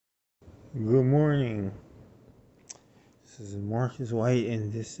Good morning. This is Marcus White,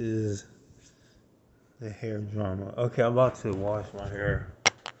 and this is the hair drama. Okay, I'm about to wash my hair.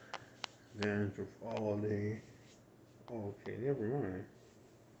 Then for all day. Okay, never mind.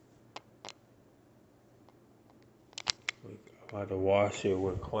 I'm about to wash it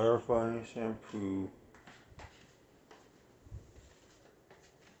with clarifying shampoo.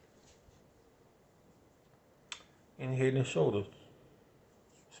 And head and shoulders.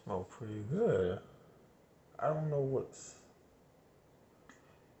 Smell pretty good. I don't know what's.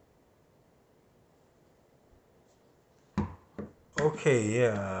 Okay,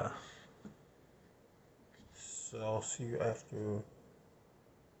 yeah. So I'll see you after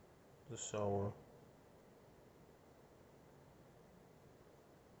the shower.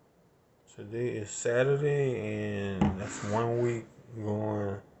 Today is Saturday, and that's 1 week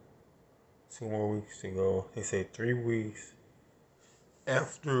going. 2 more weeks to go. They say 3 weeks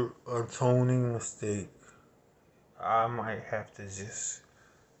after atoning mistake. I might have to just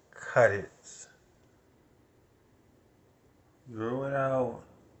cut it, grow it out.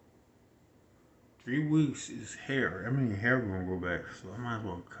 3 weeks is hair. I mean, hair gonna go back, so I might as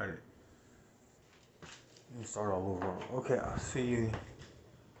well cut it and start all over. Okay, I'll see you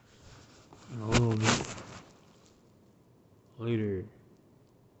in a little bit later.